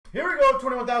of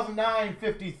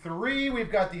 21,953.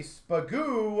 We've got the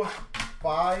Spagoo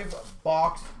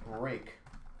 5-box break.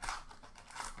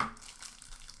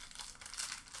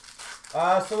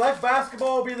 Select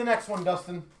basketball will be the next one,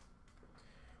 Dustin.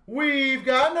 We've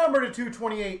got number to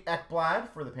 228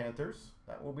 Ekblad for the Panthers.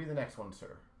 That will be the next one,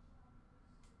 sir.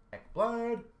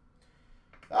 Ekblad.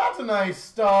 That's a nice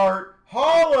start.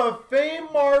 Hall of Fame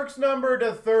marks number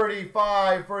to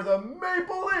 35 for the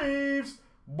Maple Leafs.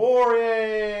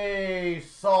 Borje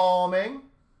Salming.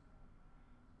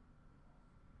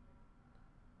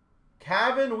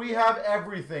 Kevin, we have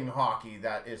everything hockey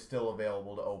that is still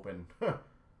available to open.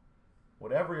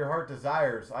 Whatever your heart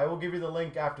desires. I will give you the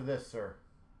link after this, sir.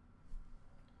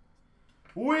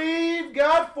 We've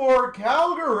got for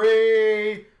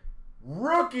Calgary,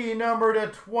 rookie number to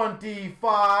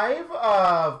 25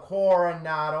 of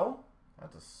Coronado.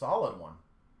 That's a solid one.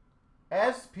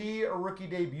 SP rookie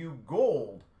debut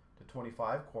gold to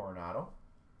 25 Coronado.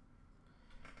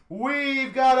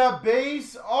 We've got a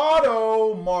base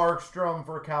auto Markstrom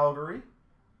for Calgary.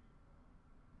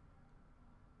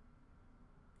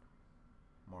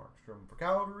 Markstrom for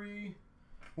Calgary.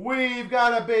 We've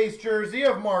got a base jersey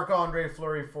of Marc-Andre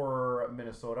Fleury for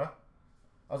Minnesota.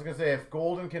 I was going to say, if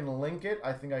Golden can link it,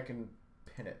 I think I can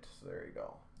pin it. So there you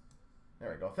go.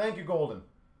 There we go. Thank you, Golden.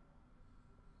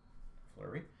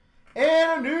 Fleury.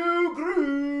 And a new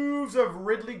grooves of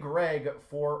Ridley Gregg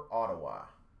for Ottawa.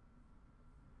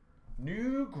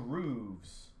 New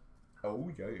grooves. Oh,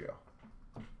 yeah.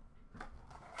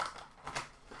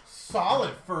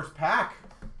 Solid first pack.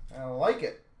 I like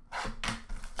it.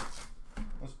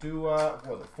 Let's do, what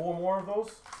was it, 4 more of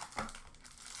those?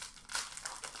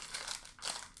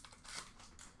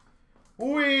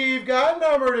 We've got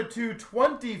number to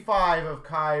 225 of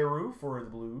Kyrou for the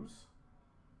Blues.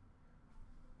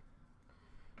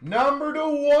 Number to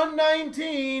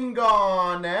 119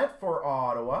 Garnett for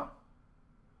Ottawa.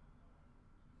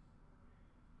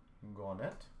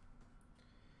 Garnett.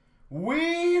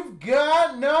 We've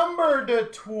got number to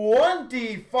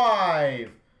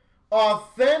 25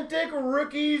 authentic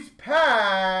rookies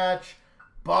patch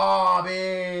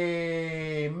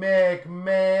Bobby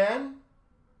McMahon.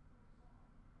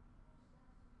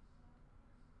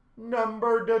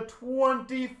 Number to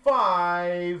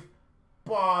 25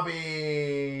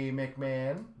 Bobby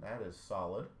McMahon. That is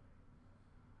solid.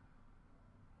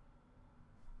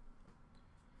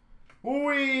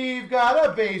 We've got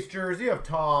a base jersey of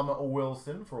Tom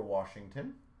Wilson for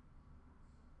Washington.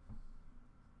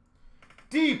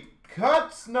 Deep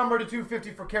cuts, number to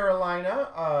 250 for Carolina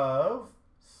of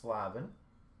Slavin.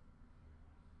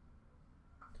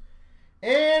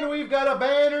 And we've got a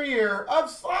banner year of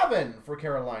Slavin for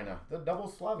Carolina. The double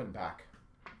Slavin pack.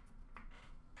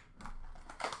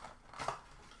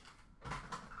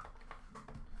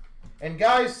 And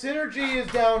guys, Synergy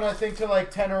is down, I think, to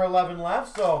like 10 or 11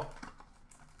 left, so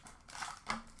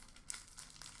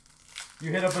you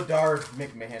hit a Bedard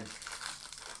McMahon.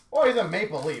 Well, he's a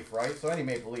Maple Leaf, right? So any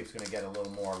Maple Leaf's going to get a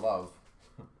little more love.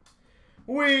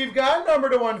 We've got number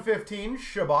to 115,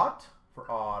 Shabbat for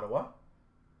Ottawa.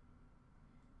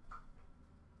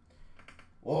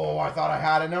 Oh, I thought I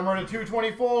had a number to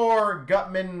 224,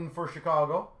 Gutman for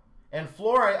Chicago. And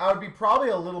Floor, I would be probably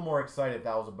a little more excited if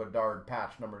that was a Bedard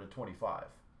patch number to 25.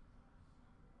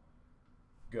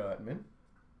 Gutman.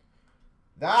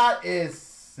 That is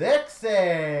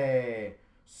sexy.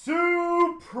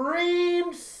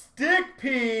 Supreme stick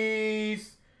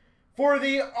piece for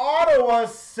the Ottawa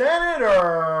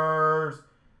Senators,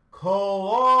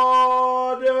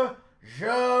 Claude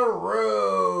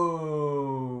Giroux.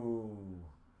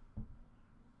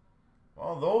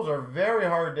 Well, those are very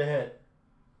hard to hit.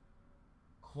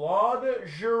 Claude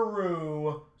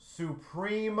Giroux,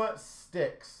 Supreme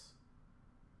Sticks.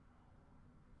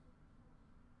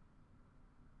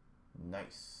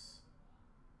 Nice.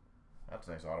 That's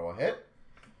a nice Ottawa hit.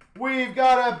 We've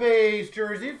got a base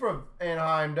jersey from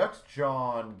Anaheim Ducks,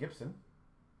 John Gibson.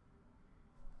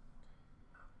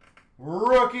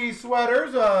 Rookie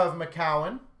sweaters of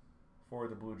McCowan for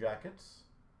the Blue Jackets.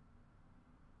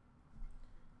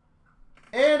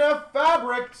 And a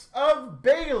fabrics of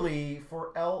Bailey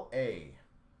for LA.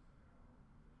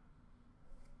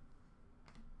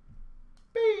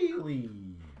 Bailey.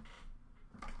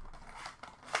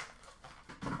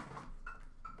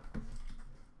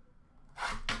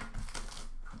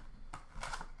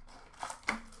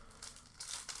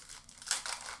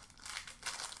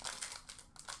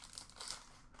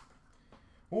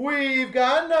 We've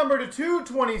got number to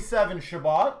 227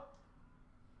 Shabbat.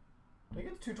 Did I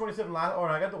get the 227 last? Oh,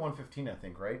 no, I got the 115, I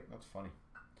think, right? That's funny.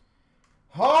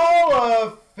 Hall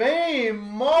of Fame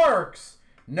marks.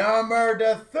 Number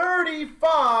to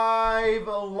 35,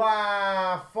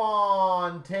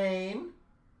 LaFontaine.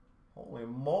 Holy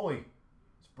moly.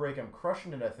 This break, I'm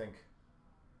crushing it, I think.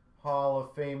 Hall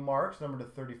of Fame marks, number to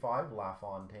 35,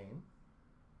 LaFontaine.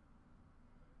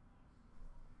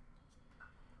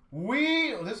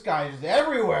 This guy is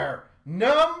everywhere.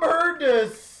 Number to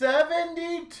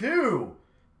 72,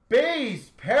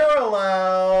 base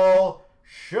parallel,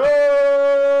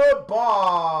 Shabbat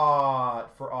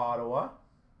for Ottawa.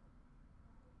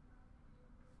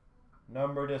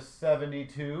 Number to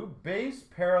 72, base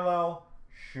parallel,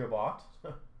 Shabbat.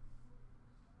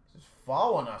 Just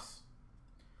following us.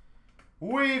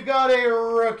 We've got a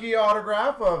rookie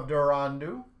autograph of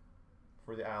Durandu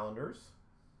for the Islanders.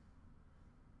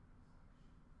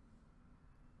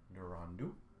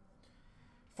 Durandu.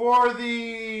 For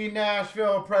the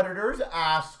Nashville Predators,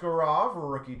 Askarov,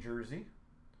 rookie jersey.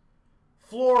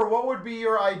 Floor, what would be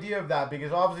your idea of that?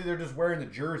 Because obviously they're just wearing the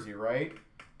jersey, right?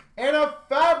 And a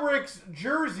Fabrics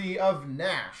jersey of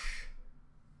Nashville.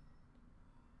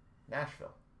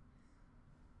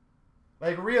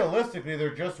 Like, realistically,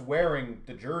 they're just wearing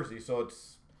the jersey, so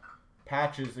it's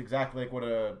patches exactly like what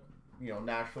a,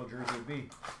 Nashville jersey would be.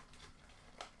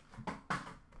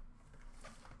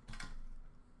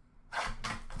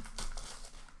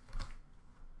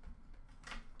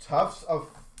 Tufts of...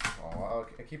 Oh,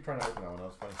 I keep trying to open that one. That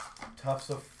was funny. Tufts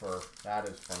of fur. That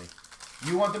is funny.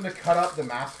 You want them to cut up the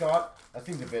mascot? That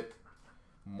seems a bit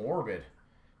morbid.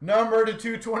 Number to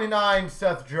 229,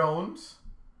 Seth Jones.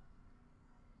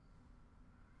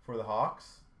 For the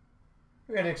Hawks.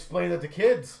 We're going to explain that to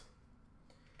kids.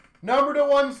 Number to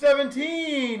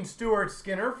 117, Stuart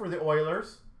Skinner for the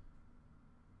Oilers.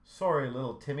 Sorry,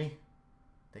 little Timmy.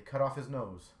 They cut off his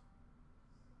nose.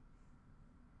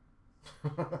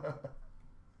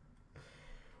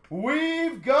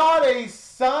 We've got a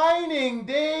signing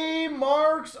day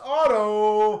Marks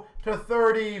auto to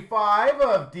 35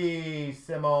 of D.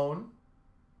 Simone.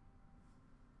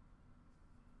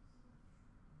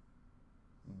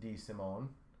 D. Simone.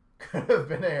 Could have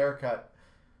been a haircut.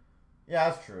 Yeah,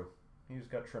 that's true. He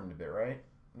just got trimmed a bit, right?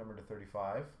 Number to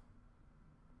 35.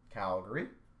 Calgary.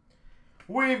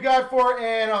 We've got for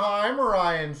Anaheim,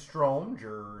 Ryan Strome,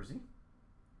 jersey.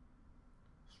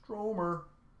 Stromer.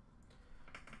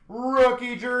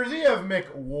 Rookie jersey of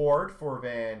Mick Ward for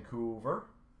Vancouver.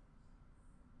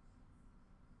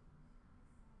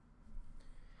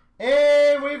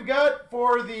 And we've got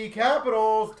for the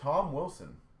Capitals, Tom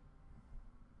Wilson.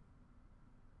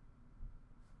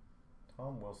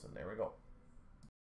 Tom Wilson, there we go.